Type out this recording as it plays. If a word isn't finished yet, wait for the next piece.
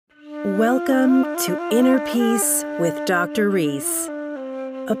Welcome to Inner Peace with Dr. Reese,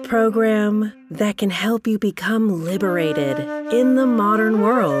 a program that can help you become liberated in the modern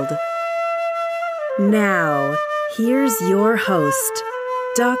world. Now, here's your host,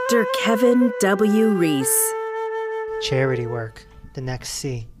 Dr. Kevin W. Reese. Charity work, the next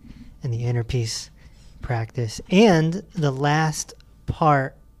C in the Inner Peace practice, and the last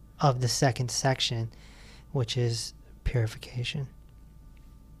part of the second section, which is purification,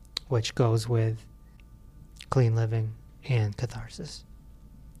 which goes with clean living and catharsis.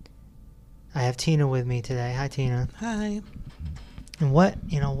 I have Tina with me today. Hi, Tina. Hi. And what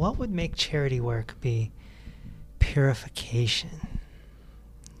would make charity work be purification?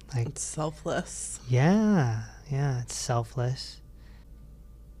 Like, It's selfless. yeah, it's selfless.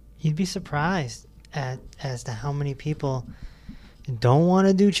 You'd be surprised as to how many people don't want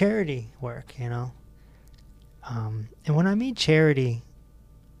to do charity work, And when I mean charity,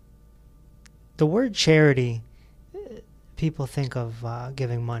 the word charity, people think of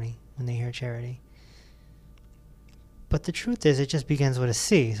giving money when they hear charity. But the truth is, it just begins with a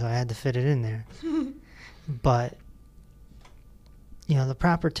C, so I had to fit it in there. But, the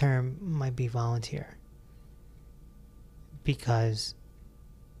proper term might be volunteer.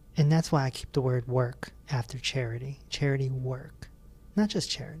 And that's why I keep the word work after charity. Charity work, not just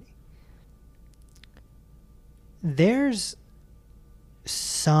charity. There's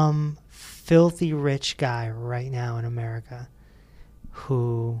some filthy rich guy right now in America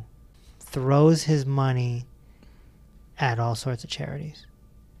who throws his money at all sorts of charities,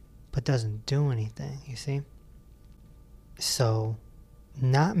 but doesn't do anything, you see? So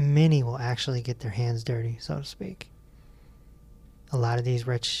not many will actually get their hands dirty, so to speak. A lot of these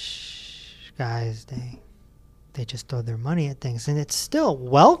rich guys, they just throw their money at things, and it's still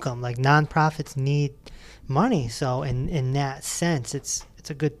welcome. Like, nonprofits need money, so in that sense, it's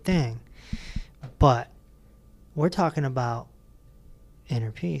a good thing. But we're talking about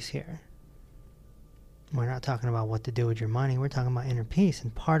inner peace here. We're not talking about what to do with your money. We're talking about inner peace,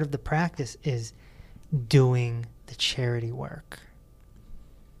 and part of the practice is doing the charity work.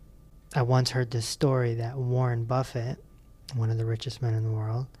 I once heard this story that Warren Buffett, one of the richest men in the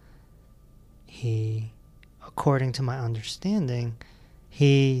world, he, according to my understanding,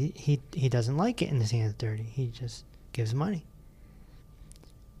 he doesn't like getting his hands dirty. He just gives money.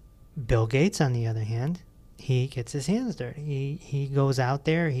 Bill Gates, on the other hand, he gets his hands dirty. He goes out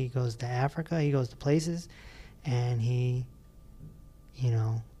there, he goes to Africa, he goes to places, and he,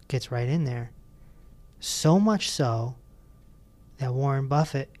 gets right in there. So much so that Warren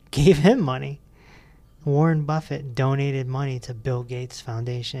Buffett gave him money. Warren Buffett donated money to Bill Gates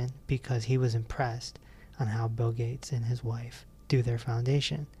Foundation because he was impressed on how Bill Gates and his wife do their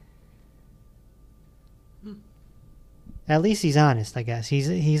foundation. At least he's honest, I guess.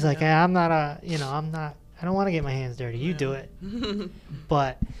 He's like, hey, I don't want to get my hands dirty. You do it.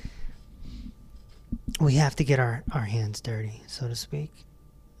 But we have to get our hands dirty, so to speak.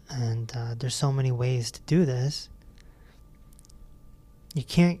 And there's so many ways to do this. You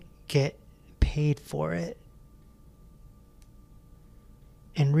can't get paid for it.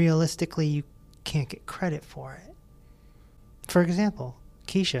 And realistically, you can't get credit for it. For example,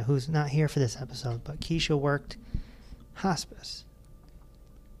 Keisha, who's not here for this episode, but Keisha worked hospice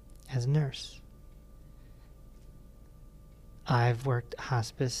as a nurse. I've worked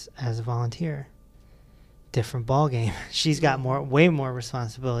hospice as a volunteer. Different ball game. She's got way more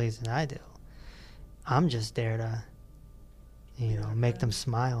responsibilities than I do. I'm just there to, make them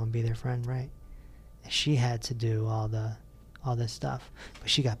smile and be their friend, right? She had to do all this stuff, but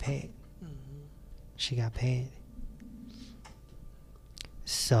she got paid. Mm-hmm. She got paid.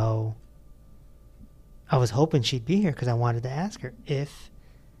 So I was hoping she'd be here because I wanted to ask her if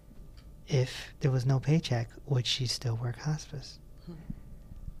there was no paycheck, would she still work hospice?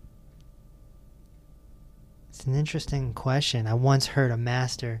 It's an interesting question. I once heard a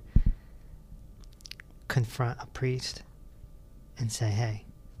master confront a priest and say, hey,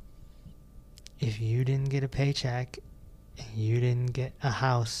 if you didn't get a paycheck and you didn't get a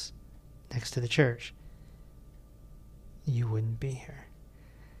house next to the church, you wouldn't be here.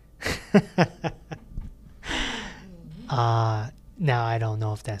 Now, I don't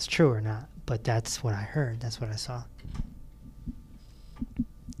know if that's true or not, but that's what I heard. That's what I saw.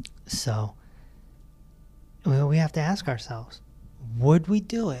 So, we have to ask ourselves, would we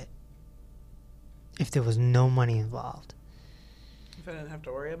do it if there was no money involved? If I didn't have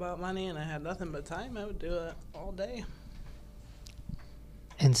to worry about money and I had nothing but time, I would do it all day.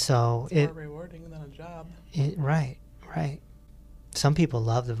 And so it's more rewarding than a job. Right. Some people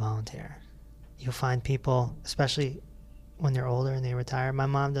love to volunteer. You'll find people, especially when they're older and they retire. My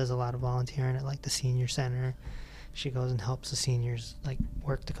mom does a lot of volunteering at like the senior center. She goes and helps the seniors like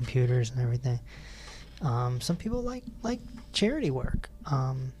work the computers and everything. Some people like charity work,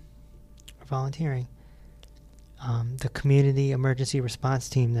 or volunteering. The community emergency response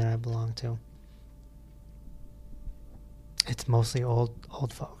team that I belong to, it's mostly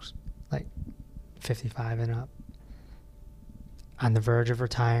old folks, like 55 and up, on the verge of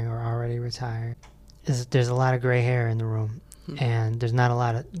retiring or already retired. There's a lot of gray hair in the room, and there's not a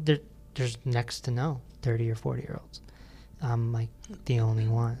lot of there's next to no 30 or 40-year-olds. I'm like the only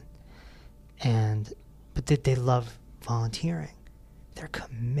one, but they love volunteering. They're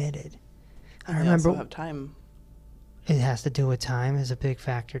committed. I remember. Also have time. It has to do with time is a big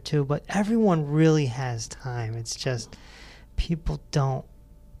factor too, but everyone really has time. It's just people don't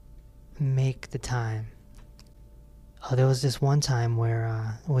make the time. Oh, there was this one time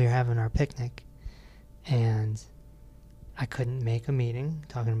where we were having our picnic, and I couldn't make a meeting,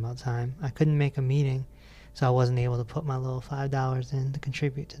 talking about time. I couldn't make a meeting, so I wasn't able to put my little $5 in to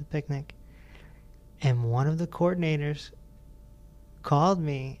contribute to the picnic. And one of the coordinators called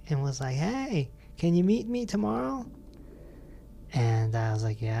me and was like, hey, can you meet me tomorrow? And I was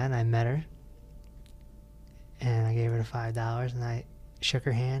like, yeah, and I met her. And I gave her the $5, and I shook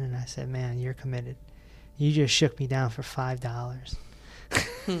her hand, and I said, man, you're committed. You just shook me down for $5.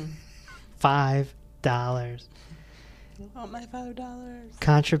 $5. I want my $5.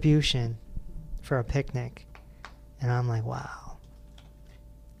 Contribution for a picnic. And I'm like, wow.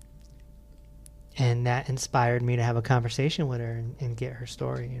 And that inspired me to have a conversation with her and get her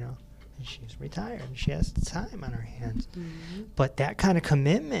story, you know. And she's retired. She has time on her hands. Mm-hmm. But that kind of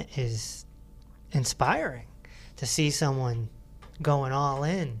commitment is inspiring, to see someone going all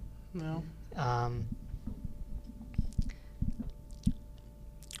in. No.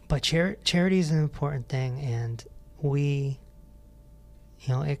 But charity is an important thing, and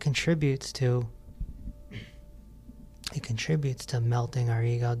it contributes to melting our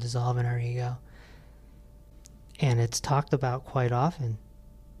ego, dissolving our ego. And it's talked about quite often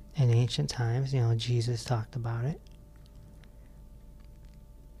in ancient times. You know, Jesus talked about it.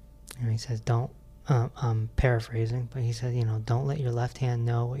 And he says, don't, I'm paraphrasing, but he said, don't let your left hand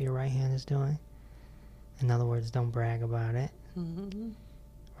know what your right hand is doing. In other words, don't brag about it. Mm-hmm.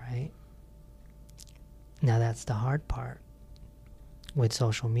 Right? Now that's the hard part. With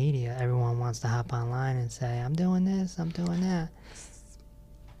social media, everyone wants to hop online and say, I'm doing this, I'm doing that.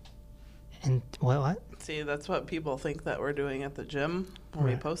 And what? See, that's what people think that we're doing at the gym when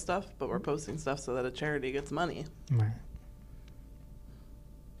we post stuff, but we're posting stuff so that a charity gets money. Right.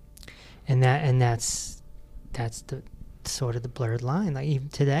 And that's the sort of the blurred line. Like even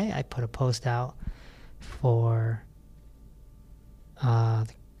today, I put a post out for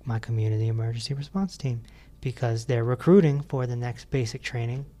my community emergency response team, because they're recruiting for the next basic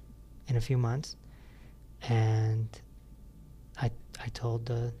training in a few months. And I told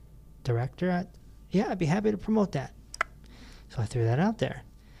the director, I'd be happy to promote that. So I threw that out there.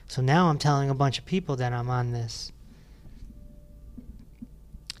 So now I'm telling a bunch of people that I'm on this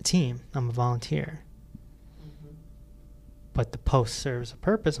team. I'm a volunteer. Mm-hmm. But the post serves a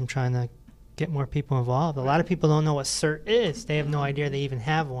purpose. I'm trying to get more people involved. A lot of people don't know what CERT is. They have no idea they even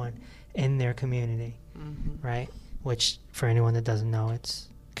have one in their community. Mm-hmm. Right? Which, for anyone that doesn't know, it's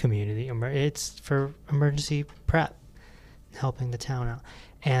community. It's for emergency prep, helping the town out.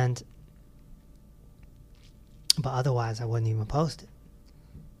 But otherwise, I wouldn't even post it.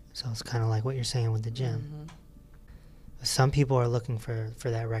 So it's kind of like what you're saying with the gym. Mm-hmm. Some people are looking for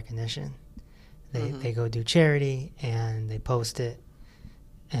that recognition. They go do charity and they post it,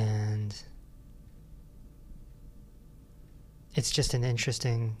 and it's just an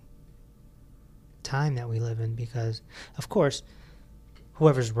interesting time that we live in, because of course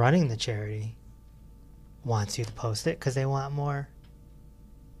whoever's running the charity wants you to post it because they want more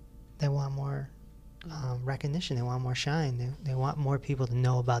recognition, they want more shine, they want more people to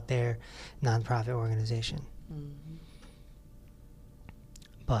know about their nonprofit organization. Mm-hmm.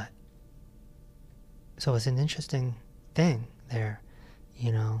 But so it's an interesting thing there,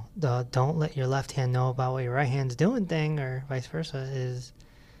 the don't let your left hand know about what your right hand's doing thing, or vice versa, is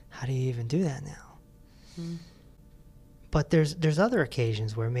how do you even do that now? Mm. But there's other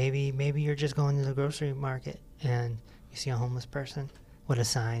occasions where maybe you're just going to the grocery market and you see a homeless person with a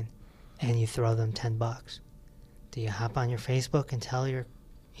sign and you throw them $10. Do you hop on your Facebook and tell do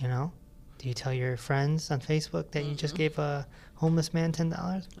you tell your friends on Facebook that you just gave a homeless man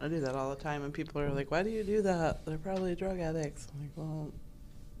 $10? I do that all the time, and people are like, why do you do that? They're probably drug addicts. I'm like,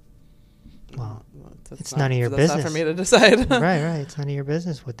 well, it's none of your business. That's not for me to decide. Right. It's none of your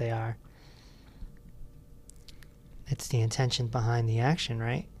business what they are. It's the intention behind the action,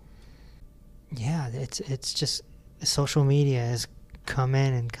 right? Yeah, it's just social media has come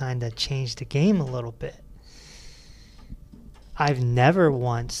in and kind of changed the game a little bit. I've never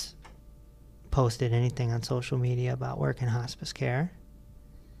once posted anything on social media about work in hospice care.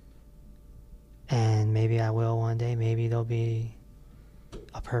 And maybe I will one day. Maybe there'll be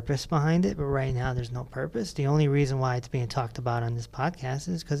a purpose behind it, but right now there's no purpose. The only reason why it's being talked about on this podcast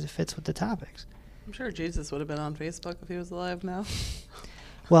is because it fits with the topics. I'm sure Jesus would have been on Facebook if he was alive now.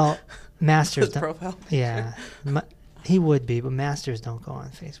 Well, masters His profile. Yeah, he would be, but masters don't go on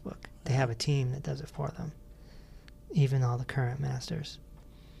Facebook. They have a team that does it for them. Even all the current masters.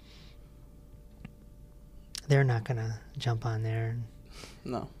 They're not going to jump on there.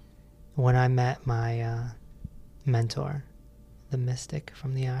 No. When I met my mentor, the mystic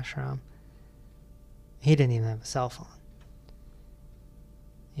from the ashram, he didn't even have a cell phone.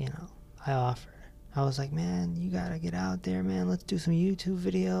 You know, I offered. I was like, man, you got to get out there, man. Let's do some YouTube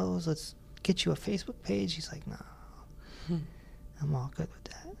videos. Let's get you a Facebook page. He's like, no, I'm all good with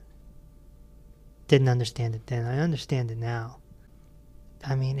that. Didn't understand it then. I understand it now.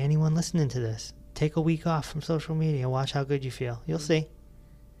 I mean, anyone listening to this, take a week off from social media. Watch how good you feel. You'll see.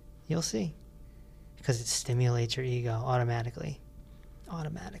 You'll see. Because it stimulates your ego automatically.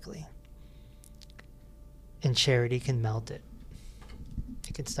 Automatically. And charity can melt it.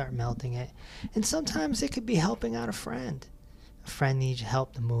 It can start melting it. And sometimes it could be helping out a friend. A friend needs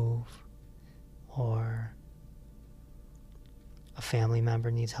help to move. Or a family member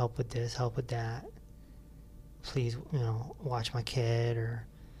needs help with this, help with that. Please, watch my kid, or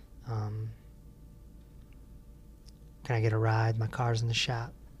can I get a ride? My car's in the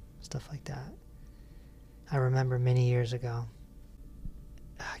shop. Stuff like that. I remember many years ago,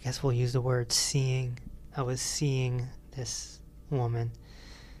 I guess we'll use the word seeing. I was seeing this woman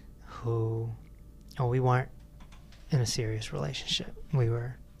who, we weren't in a serious relationship. We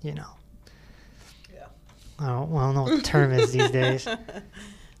were, Yeah. I don't know what the term is these days.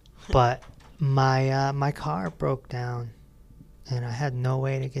 But my car broke down, and I had no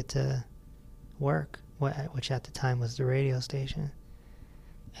way to get to work, which at the time was the radio station.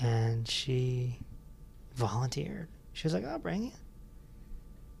 And she volunteered. She was like, I'll bring you.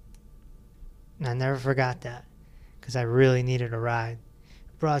 And I never forgot that, because I really needed a ride.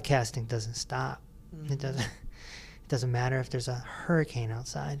 Broadcasting doesn't stop. Mm-hmm. It doesn't matter if there's a hurricane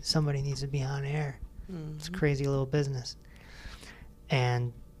outside. Somebody needs to be on air. Mm-hmm. It's a crazy little business.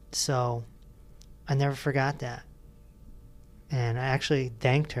 And so I never forgot that. And I actually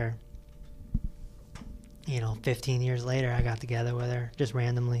thanked her. 15 years later, I got together with her, just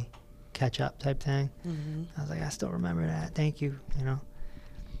randomly, catch up type thing. Mm-hmm. I was like, I still remember that. Thank you,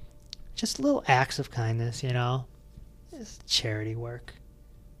 Just little acts of kindness, Just charity work,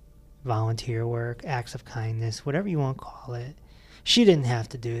 volunteer work, acts of kindness, whatever you want to call it. She didn't have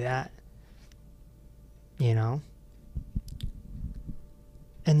to do that, And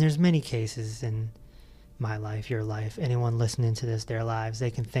there's many cases in my life, your life, anyone listening to this, their lives,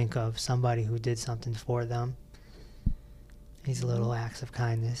 they can think of somebody who did something for them. These little acts of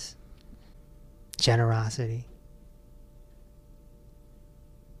kindness, generosity.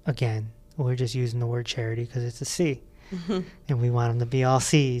 Again, we're just using the word charity because it's a C, and we want them to be all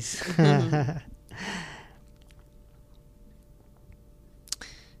C's. And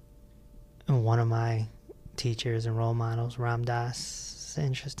one of my teachers and role models, Ram Dass,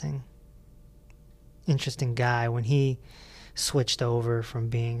 interesting guy. When he switched over from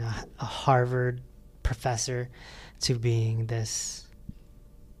being a Harvard professor to being this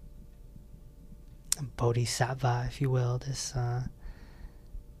bodhisattva, if you will, this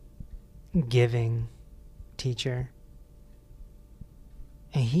giving teacher,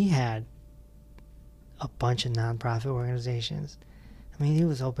 and he had a bunch of nonprofit organizations. I mean, he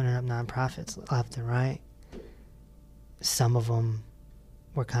was opening up nonprofits left and right. Some of them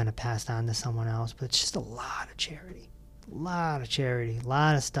were kind of passed on to someone else, but it's just a lot of charity, a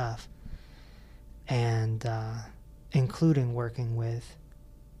lot of stuff. And including working with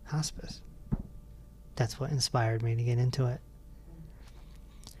hospice. That's what inspired me to get into it.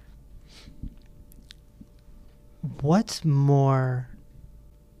 What's more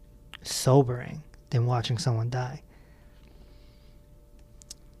sobering than watching someone die?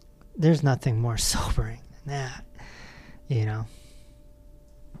 There's nothing more sobering than that,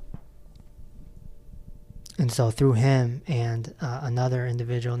 And so through him and another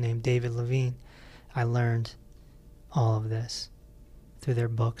individual named David Levine, I learned all of this through their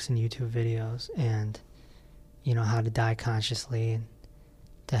books and YouTube videos, and how to die consciously and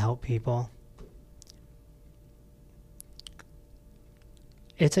to help people.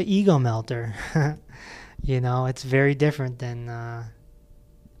 It's an ego melter. You know, it's very different than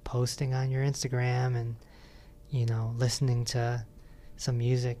posting on your Instagram and, you know, listening to some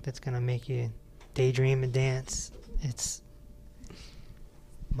music that's going to make you daydream and dance. It's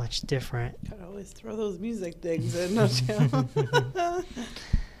much different. Gotta always throw those music things in, don't you?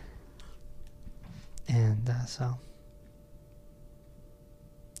 And so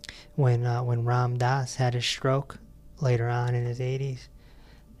when Ram Dass had his stroke later on in his 80s,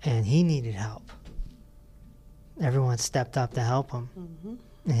 and he needed help, everyone stepped up to help him. Mm-hmm.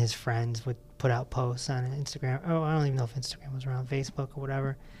 And his friends would put out posts on Instagram. Oh, I don't even know if Instagram was around, Facebook or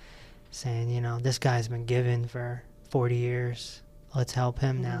whatever, saying, you know, this guy's been given for 40 years. Let's help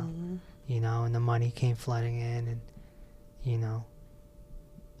him now. Mm-hmm. You know, and the money came flooding in, and, you know,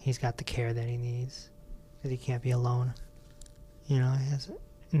 he's got the care that he needs because he can't be alone. You know,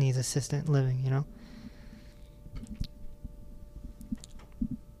 he needs assistant living, you know.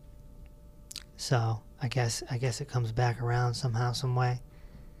 So I guess it comes back around somehow, some way.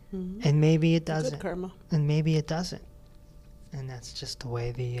 Mm-hmm. And maybe it doesn't. Good karma. And maybe it doesn't. And that's just the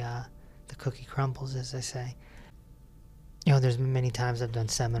way the cookie crumbles, as they say. You know, there's been many times I've done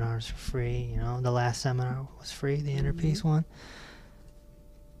seminars for free. You know, the last seminar was free, the Inner Peace one.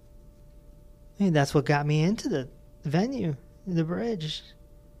 I mean, that's what got me into the venue, the bridge.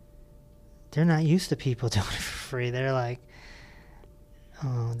 They're not used to people doing it for free. They're like,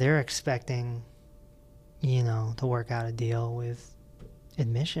 they're expecting, you know, to work out a deal with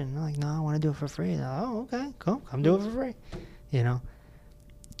admission. They're like, no, I want to do it for free. They're like, oh, okay, cool, come do it for free. You know,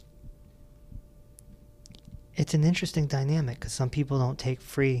 it's an interesting dynamic because some people don't take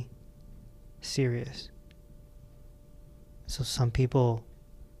free serious. So some people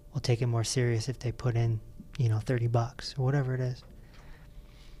will take it more serious if they put in, you know, $30 or whatever it is.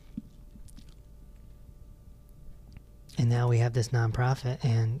 And now we have this nonprofit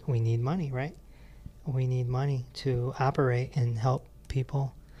and we need money, right? We need money to operate and help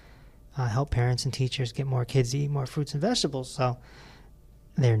people, help parents and teachers get more kids to eat more fruits and vegetables. So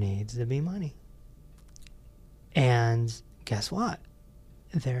there needs to be money. And guess what?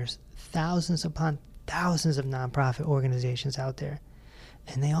 There's thousands upon thousands of nonprofit organizations out there,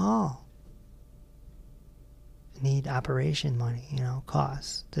 and they all need operation money, you know,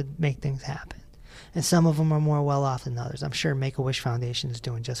 costs to make things happen. And some of them are more well off than others. I'm sure Make-A-Wish Foundation is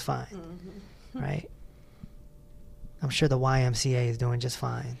doing just fine, right? I'm sure the YMCA is doing just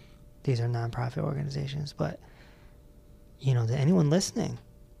fine. These are nonprofit organizations. But, you know, to anyone listening,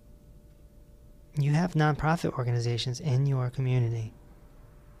 you have nonprofit organizations in your community.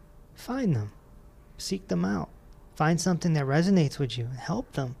 Find them. Seek them out. Find something that resonates with you and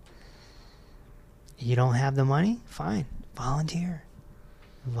help them. You don't have the money? Fine. Volunteer.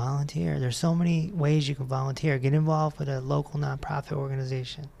 Volunteer. There's so many ways you can volunteer. Get involved with a local nonprofit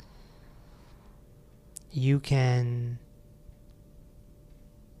organization. You can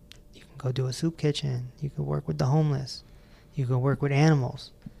go do a soup kitchen. You can work with the homeless. You can work with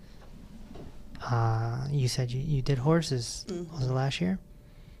animals. You said you did horses. Mm-hmm. Was it last year?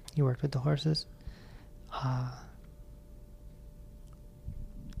 You worked with the horses?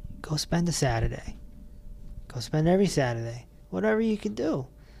 Go spend a Saturday. Go spend every Saturday. Whatever you can do.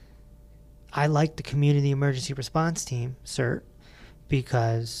 I like the Community Emergency Response Team, CERT,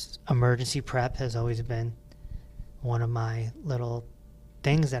 because emergency prep has always been one of my little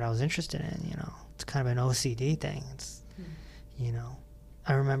things that I was interested in, you know. It's kind of an OCD thing. It's, you know,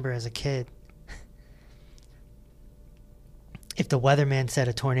 I remember as a kid, if the weatherman said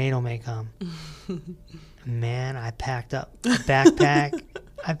a tornado may come, man, I packed up a backpack.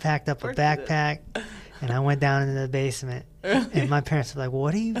 I packed up a backpack, and I went down into the basement. And my parents were like,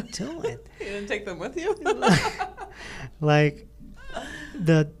 "What are you doing?" You didn't take them with you? Like,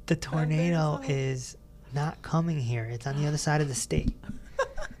 the tornado is not coming here. It's on the other side of the state.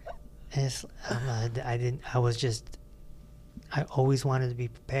 And it's, I always wanted to be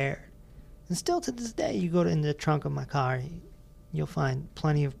prepared. And still to this day, you go in the trunk of my car, you'll find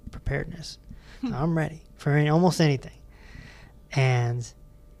plenty of preparedness. I'm ready for almost anything. And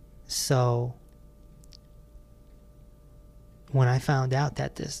so when I found out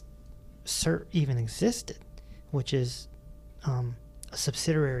that this CERT even existed, which is a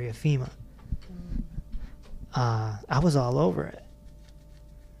subsidiary of FEMA, I was all over it.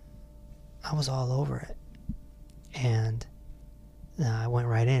 And I went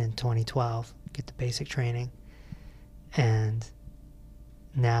right in 2012, get the basic training. And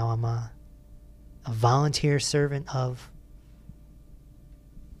now I'm a volunteer servant of,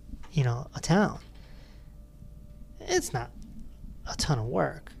 you know, a town. It's not a ton of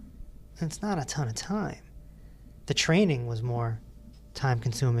work. It's not a ton of time. The training was more time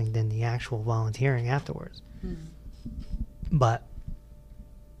consuming than the actual volunteering afterwards. But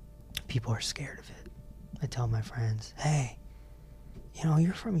people are scared of it. I tell my friends, hey, you know,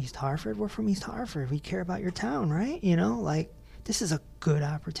 you're from East Hartford. We're from East Hartford. We care about your town, right? You know, like, this is a good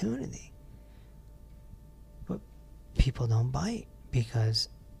opportunity. But people don't bite because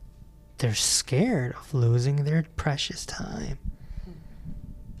they're scared of losing their precious time.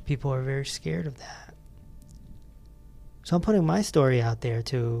 People are very scared of that. So I'm putting my story out there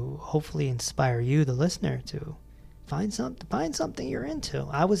to hopefully inspire you, the listener, to find something you're into.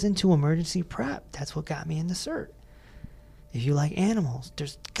 I was into emergency prep. That's what got me into CERT. If you like animals,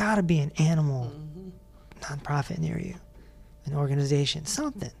 there's got to be an animal nonprofit near you, an organization,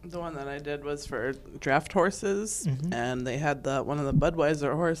 something. The one that I did was for draft horses, and they had one of the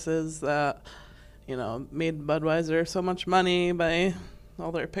Budweiser horses that, you know, made Budweiser so much money by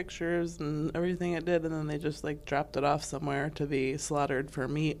all their pictures and everything it did, and then they just like dropped it off somewhere to be slaughtered for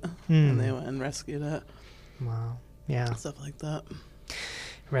meat, and they went and rescued it. Wow. Yeah. Stuff like that.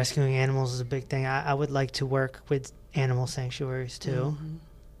 Rescuing animals is a big thing. I would like to work with animal sanctuaries too.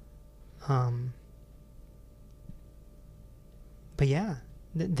 But yeah,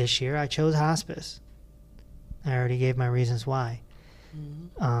 this year I chose hospice. I already gave my reasons why.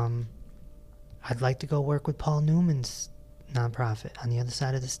 I'd like to go work with Paul Newman's nonprofit on the other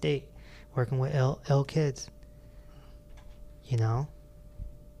side of the state, working with ill kids. You know,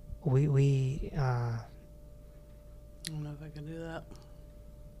 we I don't know if I can do that.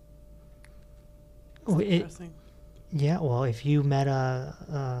 Yeah, well, if you met a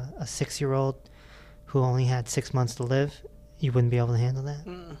 6-year-old who only had 6 months to live, you wouldn't be able to handle that?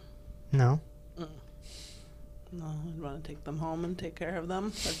 No? No, I'd want to take them home and take care of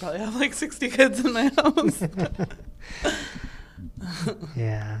them. I'd probably have like 60 kids in my house.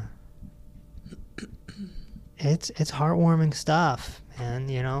 Yeah. It's heartwarming stuff, man,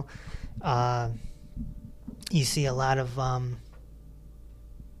 you know. You see a lot of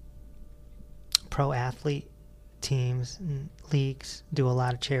pro athlete teams and leagues do a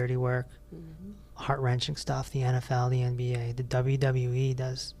lot of charity work, heart-wrenching stuff. The NFL, the NBA, the WWE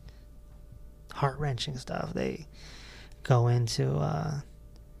does heart-wrenching stuff. They go into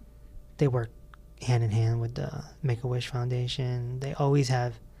they work hand in hand with the Make-A-Wish Foundation. They always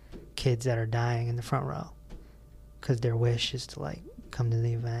have kids that are dying in the front row because their wish is to like come to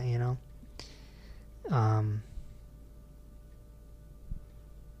the event, you know.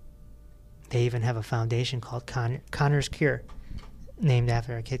 They even have a foundation called Connor's Cure, named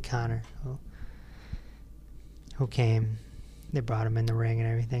after a kid, Connor, who came. They brought him in the ring and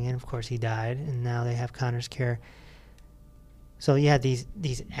everything, and of course he died, and now they have Connor's Cure. So yeah, these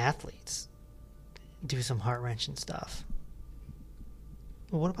athletes do some heart-wrenching stuff.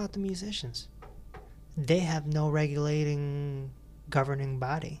 But what about the musicians? They have no regulating, governing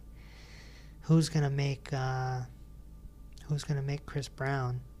body. Who's gonna make Chris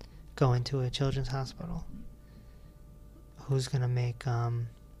Brown go into a children's hospital? Who's gonna make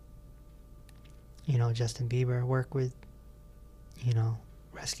Justin Bieber work with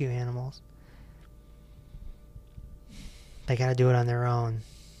rescue animals? They gotta do it on their own.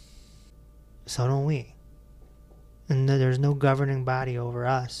 So don't we. And there's no governing body over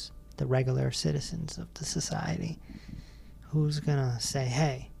us, the regular citizens of the society. Who's gonna say,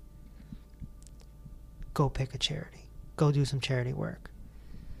 hey, go pick a charity, go do some charity work?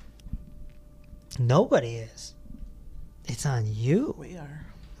 Nobody is. It's on you. We are.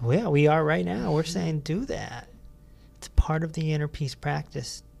 Well, we are right now. We're saying do that. It's part of the inner peace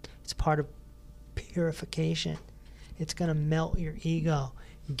practice. It's part of purification. It's going to melt your ego.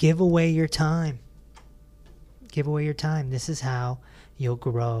 Give away your time. Give away your time. This is how you'll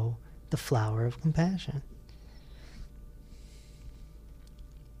grow the flower of compassion.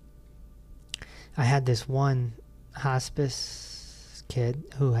 I had this one hospice kid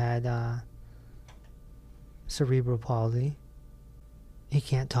who had cerebral palsy. He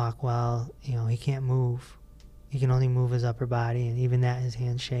can't talk well, he can't move. He can only move his upper body, and even that his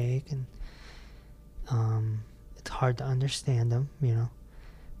hands shake, and it's hard to understand him,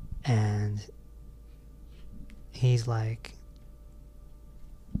 And he's like,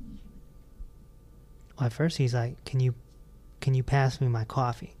 at first he's like, can you pass me my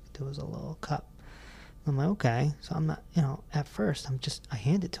coffee? There was a little cup. I'm like, okay. So I'm not, at first I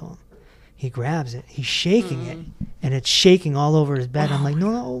hand it to him. He grabs it. He's shaking it, and it's shaking all over his bed. I'm like,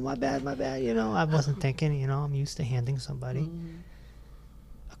 no, my bad. I wasn't thinking, I'm used to handing somebody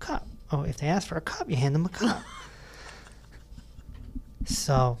a cup. Oh, if they ask for a cup, you hand them a cup.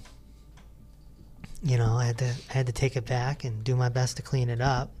 So, I had to take it back and do my best to clean it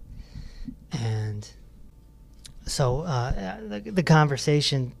up. And So the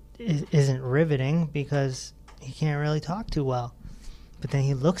conversation isn't riveting because he can't really talk too well. But then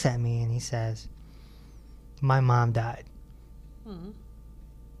he looks at me and he says, "My mom died." Mm-hmm.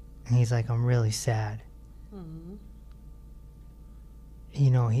 And he's like, "I'm really sad." Mm-hmm. He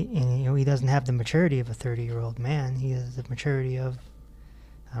doesn't have the maturity of a 30-year-old man. He has the maturity of,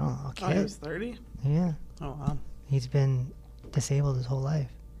 I don't know, a kid. Oh, he was 30? Yeah. Oh, wow. He's been disabled his whole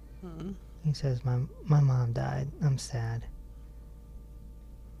life. Mm-hmm. He says, my mom died. I'm sad.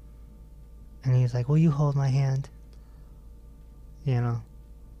 And he's like, "Will you hold my hand?"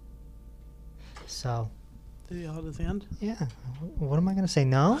 So, Did he hold his hand? yeah. What am I going to say?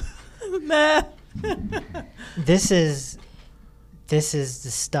 No? Nah. This is the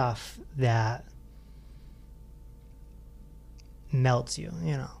stuff that melts you,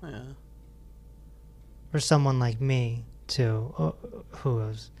 Yeah. For someone like me, too, who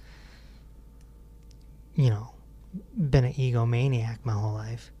has, been an egomaniac my whole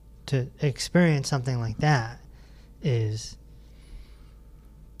life, to experience something like that is,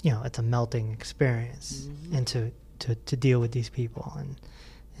 it's a melting experience. Mm-hmm. And to deal with these people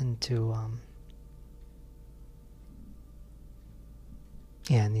and to,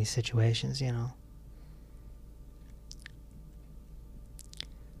 in these situations,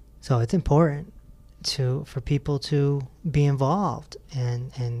 So it's important for people to be involved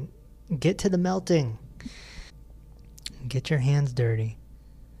and get to the melting. Get your hands dirty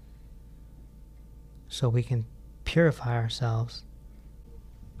so we can purify ourselves.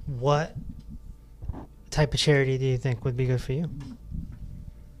 What type of charity do you think would be good for you?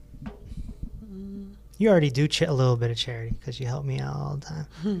 You already do a little bit of charity because you help me out all the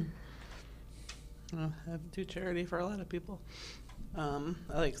time. I do charity for a lot of people. I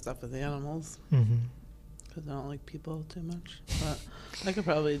like stuff with animals because I don't like people too much. But I could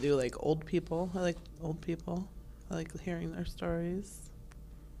probably do like old people. I like old people. I like hearing their stories.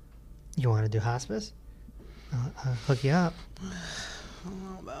 You want to do hospice? I'll hook you up. I don't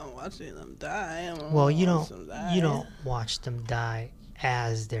know about watching them die. Well, you don't watch them die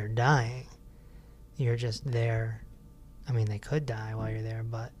as they're dying. You're just there. I mean, they could die while you're there,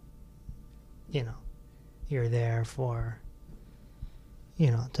 but you're there for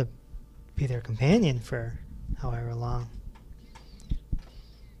to be their companion for however long.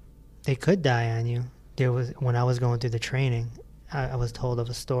 They could die on you. When I was going through the training, I was told of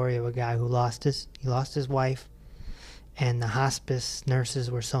a story of a guy who lost his wife, and the hospice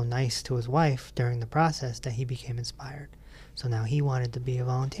nurses were so nice to his wife during the process that he became inspired. So now he wanted to be a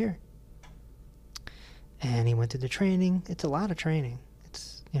volunteer. And he went through the training. It's a lot of training.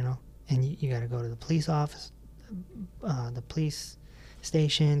 It's, and you got to go to the police office, the police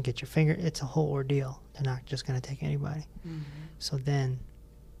station, get your finger. It's a whole ordeal. They're not just going to take anybody. Mm-hmm. So then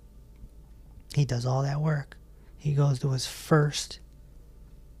he does all that work. He goes to his first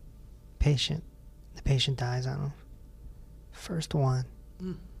patient. The patient dies on him. First one.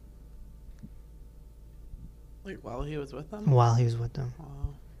 Mm. Like while he was with them? While he was with them.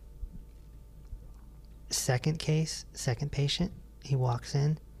 Wow. Second case, second patient, he walks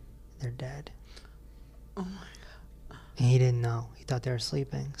in, they're dead. Oh my God. And he didn't know. He thought they were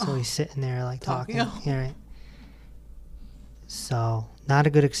sleeping. So he's sitting there like talking. Yeah, right. So, not a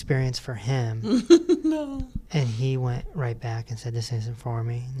good experience for him. No. And he went right back and said, "This isn't for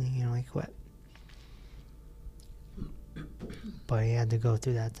me." And, he quit. But he had to go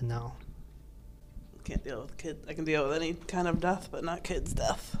through that to know. Can't deal with kids. I can deal with any kind of death, but not kids'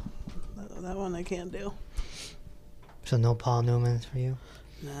 death. That one I can't do. So no Paul Newman's for you?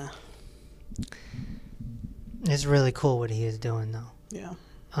 Nah. It's really cool what he is doing, though. Yeah.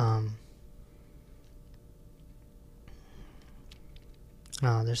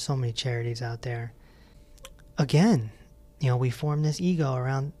 There's so many charities out there. Again, we formed this ego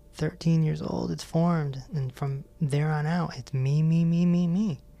around 13 years old. It's formed, and from there on out, it's me, me, me, me,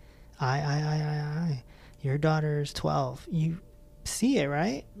 me. I. Your daughter is 12. You see it,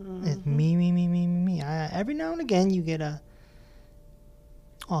 right? Mm-hmm. It's me, me, me, me, me, me. Every now and again, you get a,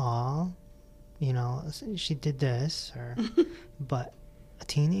 aw, she did this, or, but a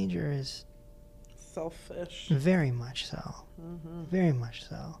teenager is selfish. Very much so. Mm-hmm. Very much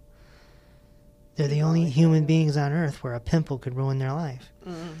so. They're the only human beings on earth where a pimple could ruin their life.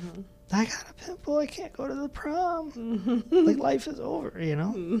 Mm-hmm. I got a pimple. I can't go to the prom. Mm-hmm. Like life is over,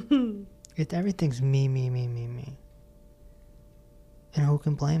 Mm-hmm. Everything's me, me, me, me, me. And who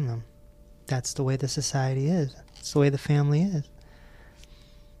can blame them? That's the way the society is. It's the way the family is.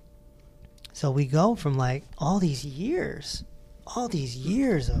 So we go from like all these years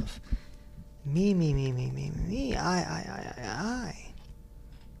of me, me, me, me, me, me, I.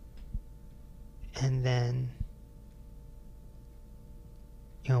 And then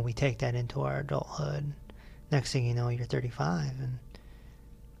you know, we take that into our adulthood. Next thing you know, you're 35, and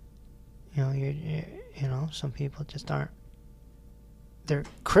you know, you know, some people just aren't. They're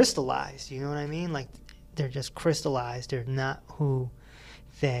crystallized. You know what I mean? Like, they're just crystallized. They're not who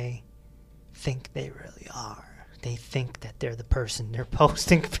they think they really are. They think that they're the person they're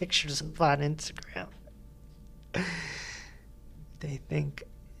posting pictures of on Instagram. They think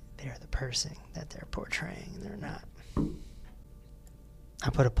they're the person that they're portraying. They're not. I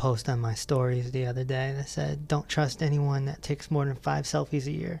put a post on my stories the other day that said, "Don't trust anyone that takes more than 5 selfies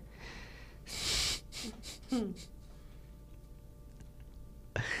a year." Guess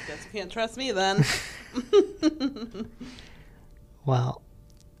you can't trust me then. Well,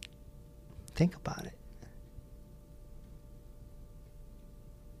 think about it.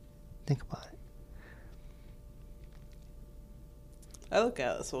 Think about it. I look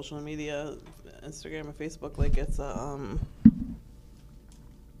at social media, Instagram and Facebook, like it's a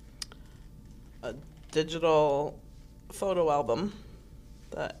digital photo album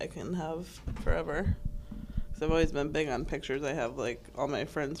that I can have forever. Because I've always been big on pictures. I have, like, all my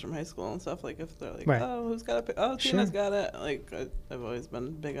friends from high school and stuff. Like, if they're like, Right. oh, who's got a picture? Oh, Tina's got it. Like, I've always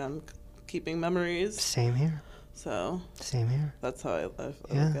been big on keeping memories. Same here. So Same here. that's how I look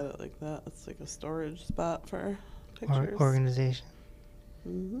at it like that. It's like a storage spot for pictures. Organization.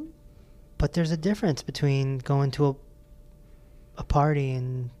 Mm-hmm. But there's a difference between going to a party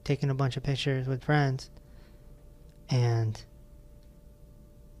and taking a bunch of pictures with friends and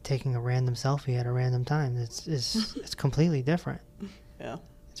taking a random selfie at a random time. It's completely different. Yeah.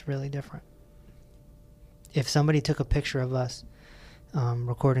 It's really different. If somebody took a picture of us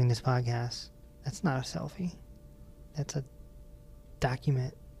recording this podcast, that's not a selfie. That's a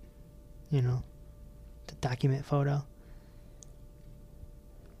document, you know, the document photo.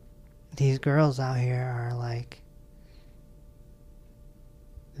 These girls out here are like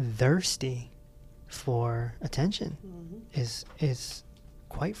thirsty for attention. Mm-hmm. Is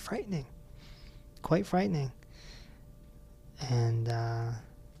quite frightening. Quite frightening. And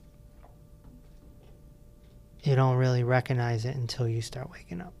you don't really recognize it until you start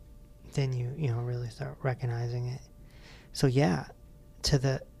waking up. Then you know, really start recognizing it. So yeah, to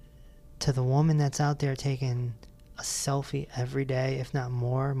the woman that's out there taking a selfie every day, if not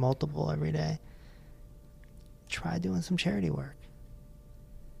more, multiple every day, try doing some charity work.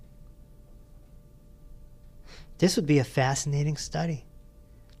 This would be a fascinating study.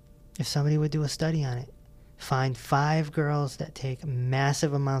 If somebody would do a study on it, find 5 girls that take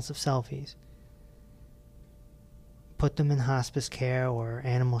massive amounts of selfies, put them in hospice care or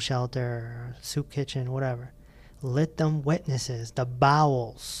animal shelter or soup kitchen, whatever. Let them witnesses the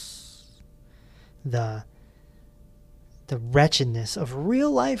bowels, the wretchedness of real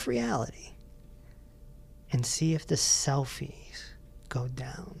life reality, and see if the selfies go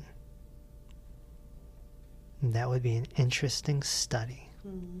down. And that would be an interesting study.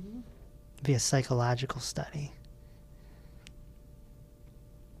 Mm-hmm. Be a psychological study.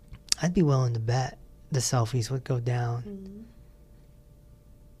 I'd be willing to bet the selfies would go down. Mm-hmm.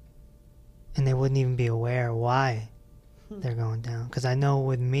 And they wouldn't even be aware why they're going down. Because I know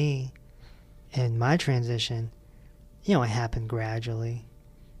with me and my transition, you know, it happened gradually.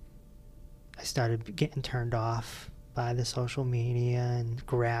 I started getting turned off by the social media, and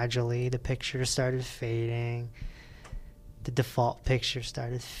gradually the pictures started fading. The default picture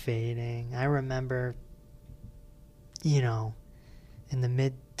started fading. I remember, you know, in the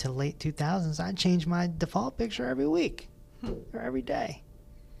mid to late 2000s, I'd change my default picture every week or every day.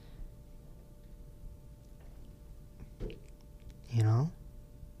 You know?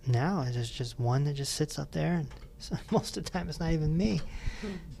 Now it's just one that just sits up there, and so most of the time it's not even me.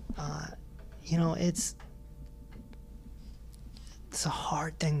 You know, it's a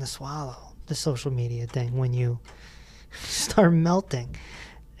hard thing to swallow, the social media thing, when you start melting.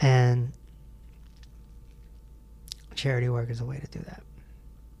 And charity work is a way to do that.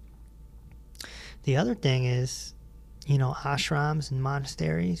 The other thing is, you know, ashrams and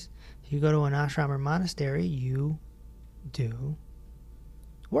monasteries. If you go to an ashram or monastery, you do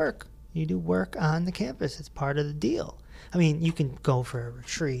work. You do work on the campus. It's part of the deal. I mean, you can go for a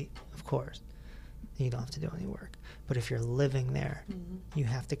retreat, of course. You don't have to do any work. But if you're living there, you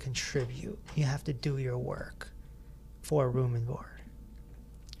have to contribute. You have to do your work for room and board.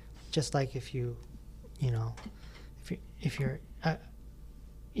 Just like if you know, if you're,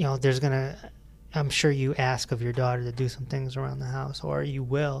 you know, there's gonna, I'm sure you ask of your daughter to do some things around the house, or you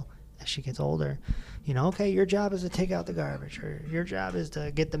will as she gets older. You know, okay, your job is to take out the garbage, or your job is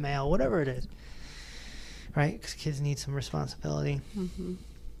to get the mail, whatever it is. Right? Because kids need some responsibility.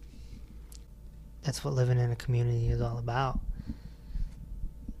 That's what living in a community is all about.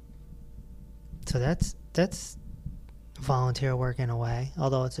 So that's volunteer work in a way,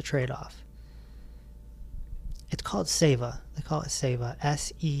 although it's a trade-off. It's called SEVA. They call it SEVA,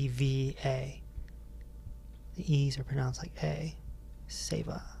 S-E-V-A. The E's are pronounced like A.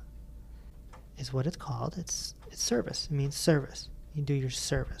 SEVA is what it's called. It's service. It means service. You do your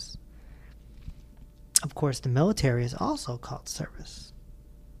service. Of course, the military is also called service.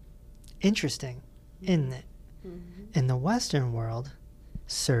 Interesting, isn't it? Mm-hmm. In the Western world,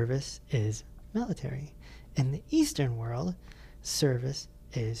 service is military. In the Eastern world, service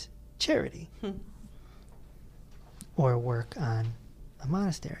is charity. Or work on a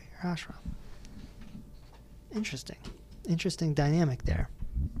monastery or ashram. Interesting dynamic there.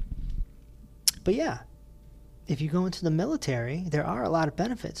 But yeah, if you go into the military, there are a lot of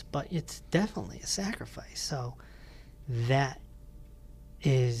benefits, but it's definitely a sacrifice. So that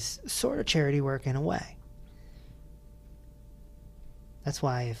is sort of charity work in a way. That's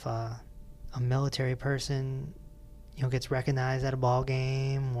why if a military person, gets recognized at a ball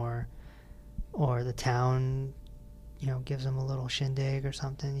game, or the town, gives them a little shindig or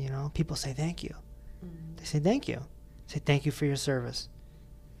something, people say thank you. Mm-hmm. They say thank you. Say thank you for your service.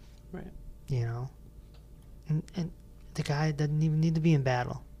 Right. And the guy doesn't even need to be in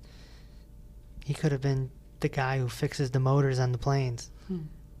battle. He could have been the guy who fixes the motors on the planes.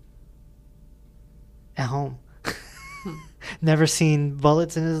 At home. Never seen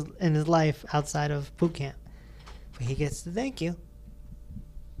bullets in his life outside of boot camp. But he gets the thank you.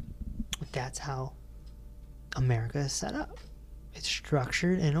 But that's how America is set up. It's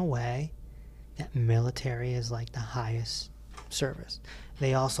structured in a way that military is like the highest service.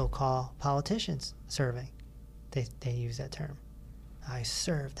 They also call politicians serving. They use that term. I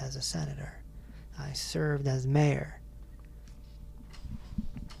served as a senator. I served as mayor.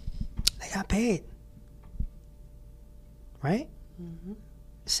 They got paid. Right? Mm-hmm.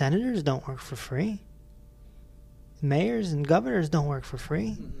 Senators don't work for free. Mayors and governors don't work for free.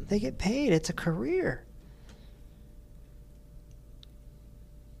 Mm-hmm. They get paid. It's a career.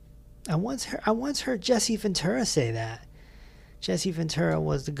 I once heard Jesse Ventura say that. Jesse Ventura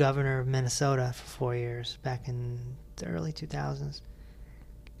was the governor of Minnesota for 4 years back in the early 2000s.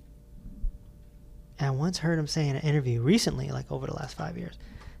 And I once heard him say in an interview recently, like over the last 5 years,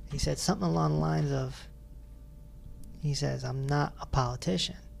 he said something along the lines of, he says, I'm not a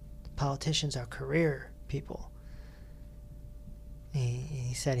politician. Politicians are career people.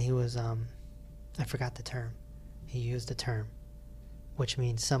 He said he was, I forgot the term. He used the term, which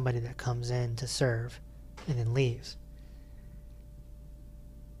means somebody that comes in to serve and then leaves.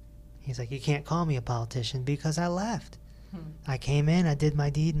 He's like, you can't call me a politician because I left. I came in, I did my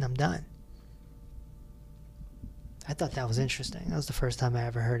deed, and I'm done. I thought that was interesting. That was the first time I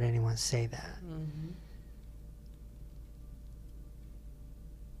ever heard anyone say that. Mm-hmm.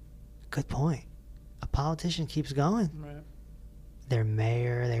 Good point. A politician keeps going. Right. They're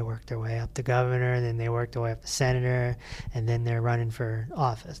mayor, they work their way up to governor, and then they work their way up to senator, and then they're running for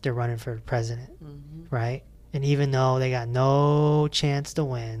office. They're running for president, right? And even though they got no chance to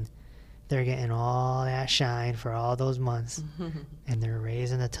win, they're getting all that shine for all those months, and they're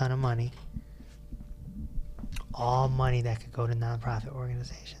raising a ton of money. All money that could go to nonprofit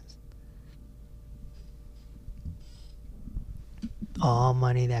organizations. All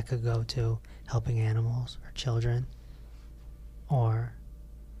money that could go to helping animals or children, or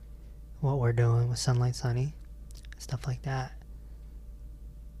what we're doing with Sunlight Sunny, stuff like that.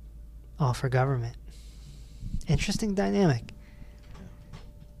 All for government. Interesting dynamic.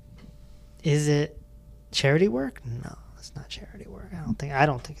 Is it charity work? No, it's not charity work. I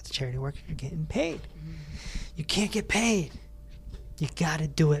don't think it's charity work if you're getting paid. You can't get paid. You gotta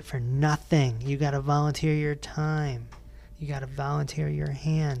do it for nothing. You gotta volunteer your time. You gotta volunteer your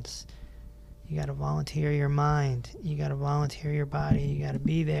hands. You gotta volunteer your mind. You gotta volunteer your body. You gotta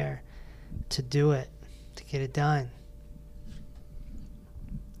be there to do it, to get it done.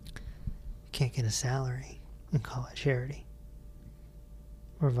 You can't get a salary and call it charity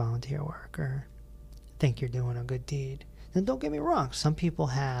or volunteer work or think you're doing a good deed. And don't get me wrong, some people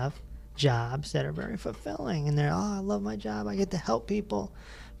have jobs that are very fulfilling and they're, I love my job, I get to help people,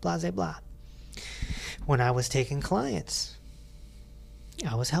 blah, blah, blah. When I was taking clients,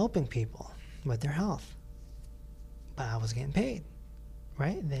 I was helping people with their health, but I was getting paid,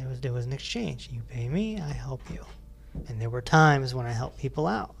 right? There was an exchange. You pay me, I help you. And there were times when I helped people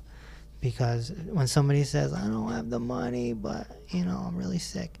out, because when somebody says, I don't have the money, but I'm really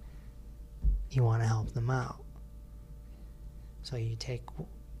sick, you want to help them out. So you take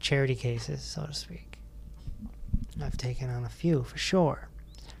charity cases, so to speak. I've taken on a few for sure.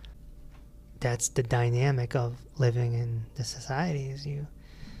 That's the dynamic of living in the society, is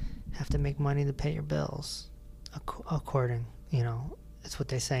have to make money to pay your bills, according, it's what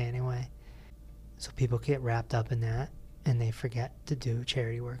they say anyway. So people get wrapped up in that, and they forget to do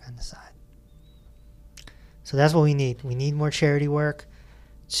charity work on the side. So that's what we need. We need more charity work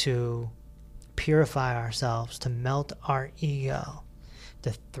to purify ourselves, to melt our ego.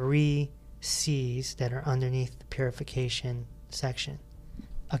 The 3 C's that are underneath the purification section,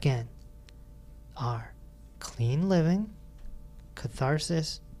 again, are clean living,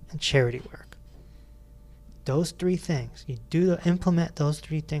 catharsis, and charity work. Those 3 things, you implement those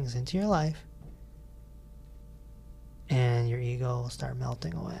 3 things into your life, and your ego will start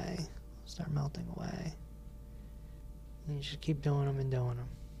melting away. And you should keep doing them and doing them.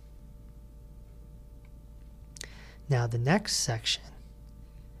 Now, the next section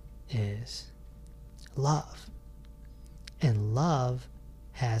is love. And love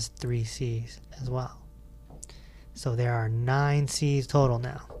has 3 C's as well. So there are 9 C's total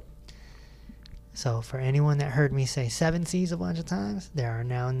now. So for anyone that heard me say 7 C's a bunch of times, there are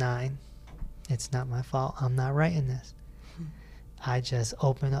now 9. It's not my fault. I'm not writing this. I just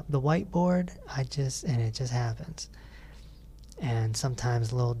open up the whiteboard, and it just happens. And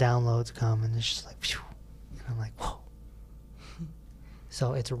sometimes little downloads come, and it's just like, phew. And I'm like, whoa.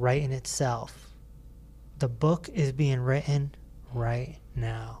 So it's writing itself. The book is being written right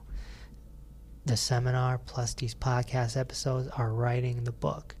now. The seminar plus these podcast episodes are writing the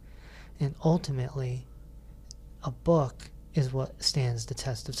book. And ultimately, a book is what stands the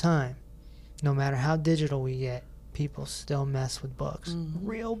test of time. No matter how digital we get, people still mess with books. Mm-hmm.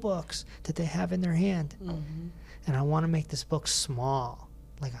 Real books that they have in their hand. Mm-hmm. And I want to make this book small.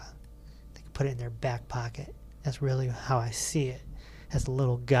 They can put it in their back pocket. That's really how I see it, as a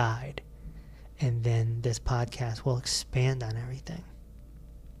little guide. And then this podcast will expand on everything.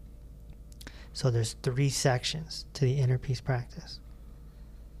 So there's 3 sections to the inner peace practice.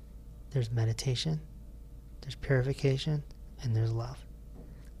 There's meditation, there's purification, and there's love.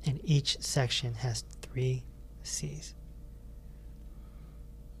 And each section has 3 C's.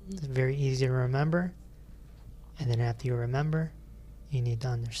 It's very easy to remember. And then after you remember, you need to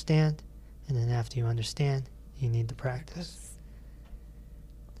understand. And then after you understand, you need to practice.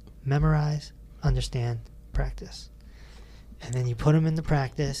 Memorize, understand, practice. And then you put them into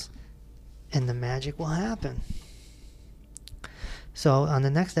practice, and the magic will happen. So on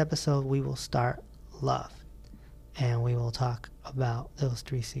the next episode, we will start love. And we will talk about those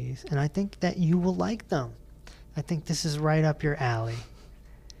 3 C's. And I think that you will like them. I think this is right up your alley.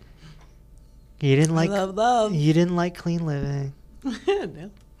 You didn't like love. You didn't like clean living.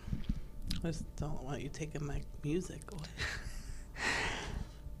 No. I just don't want you taking my music away.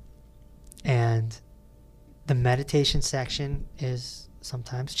 And the meditation section is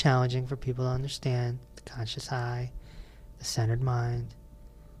sometimes challenging for people to understand. The conscious eye, the centered mind,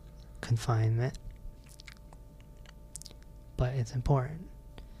 confinement. But it's important.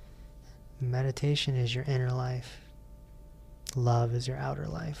 Meditation is your inner life. Love is your outer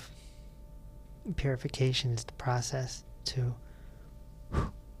life. Purification is the process to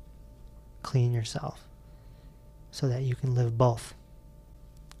clean yourself so that you can live both.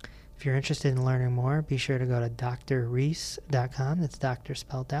 If you're interested in learning more, be sure to go to drreese.com. That's doctor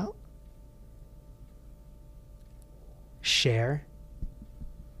spelled out. Share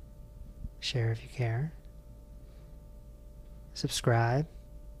if you care. Subscribe.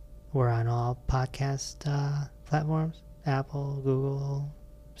 We're on all podcast platforms. Apple, Google,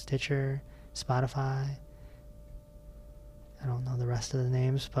 Stitcher, Spotify. I don't know the rest of the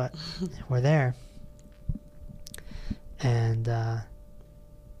names, but we're there. And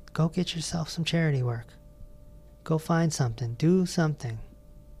go get yourself some charity work. Go find something. Do something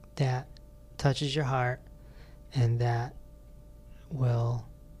that touches your heart and that will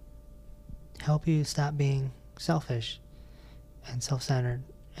help you stop being selfish and self-centered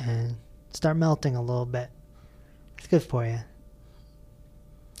and start melting a little bit. It's good for you.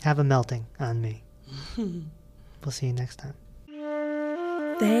 Have a melting on me. We'll see you next time.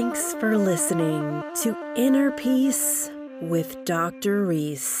 Thanks for listening to Inner Peace with Dr.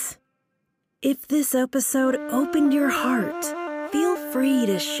 Reese. If this episode opened your heart, feel free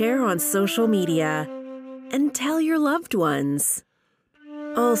to share on social media and tell your loved ones.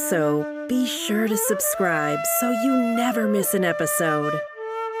 Also, be sure to subscribe so you never miss an episode.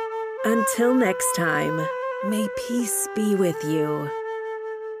 Until next time, may peace be with you.